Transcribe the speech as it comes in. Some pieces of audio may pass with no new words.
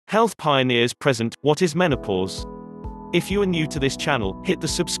Health pioneers present. What is menopause? If you are new to this channel, hit the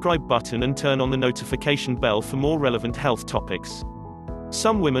subscribe button and turn on the notification bell for more relevant health topics.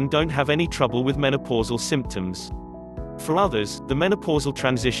 Some women don't have any trouble with menopausal symptoms. For others, the menopausal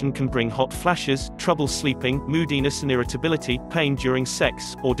transition can bring hot flashes, trouble sleeping, moodiness and irritability, pain during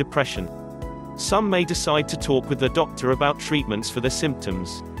sex, or depression. Some may decide to talk with their doctor about treatments for their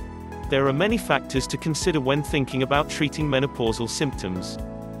symptoms. There are many factors to consider when thinking about treating menopausal symptoms.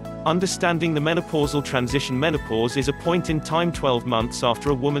 Understanding the menopausal transition. Menopause is a point in time 12 months after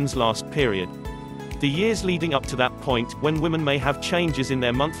a woman's last period. The years leading up to that point, when women may have changes in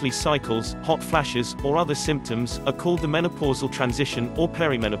their monthly cycles, hot flashes, or other symptoms, are called the menopausal transition, or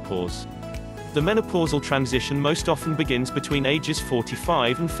perimenopause. The menopausal transition most often begins between ages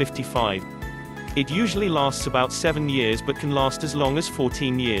 45 and 55. It usually lasts about 7 years but can last as long as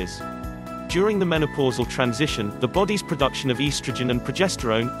 14 years. During the menopausal transition, the body's production of estrogen and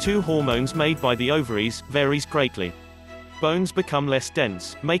progesterone, two hormones made by the ovaries, varies greatly. Bones become less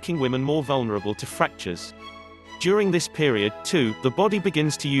dense, making women more vulnerable to fractures. During this period, too, the body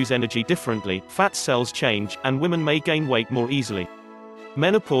begins to use energy differently, fat cells change, and women may gain weight more easily.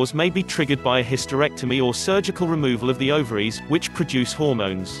 Menopause may be triggered by a hysterectomy or surgical removal of the ovaries, which produce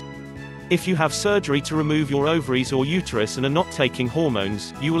hormones. If you have surgery to remove your ovaries or uterus and are not taking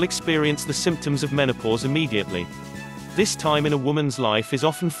hormones, you will experience the symptoms of menopause immediately. This time in a woman's life is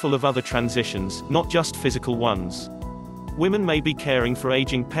often full of other transitions, not just physical ones. Women may be caring for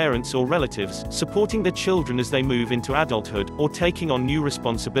aging parents or relatives, supporting their children as they move into adulthood, or taking on new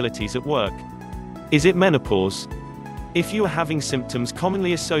responsibilities at work. Is it menopause? If you are having symptoms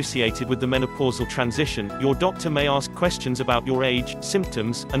commonly associated with the menopausal transition, your doctor may ask questions about your age,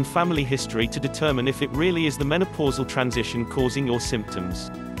 symptoms, and family history to determine if it really is the menopausal transition causing your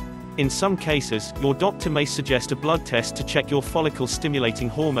symptoms. In some cases, your doctor may suggest a blood test to check your follicle-stimulating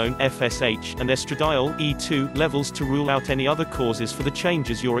hormone (FSH) and estradiol (E2) levels to rule out any other causes for the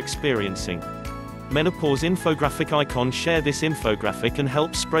changes you're experiencing. Menopause infographic icon. Share this infographic and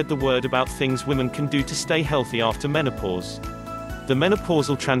help spread the word about things women can do to stay healthy after menopause. The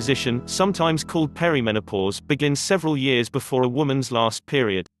menopausal transition, sometimes called perimenopause, begins several years before a woman's last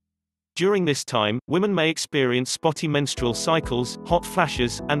period. During this time, women may experience spotty menstrual cycles, hot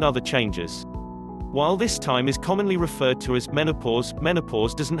flashes, and other changes. While this time is commonly referred to as menopause,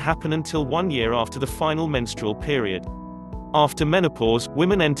 menopause doesn't happen until 1 year after the final menstrual period. After menopause,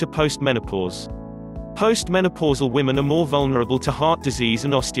 women enter postmenopause. Postmenopausal women are more vulnerable to heart disease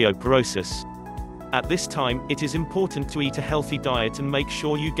and osteoporosis. At this time, it is important to eat a healthy diet and make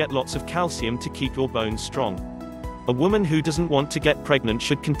sure you get lots of calcium to keep your bones strong. A woman who doesn't want to get pregnant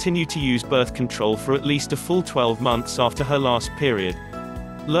should continue to use birth control for at least a full 12 months after her last period.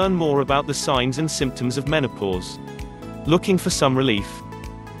 Learn more about the signs and symptoms of menopause. Looking for some relief?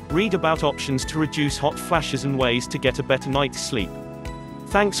 Read about options to reduce hot flashes and ways to get a better night's sleep.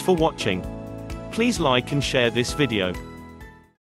 Thanks for watching. Please like and share this video.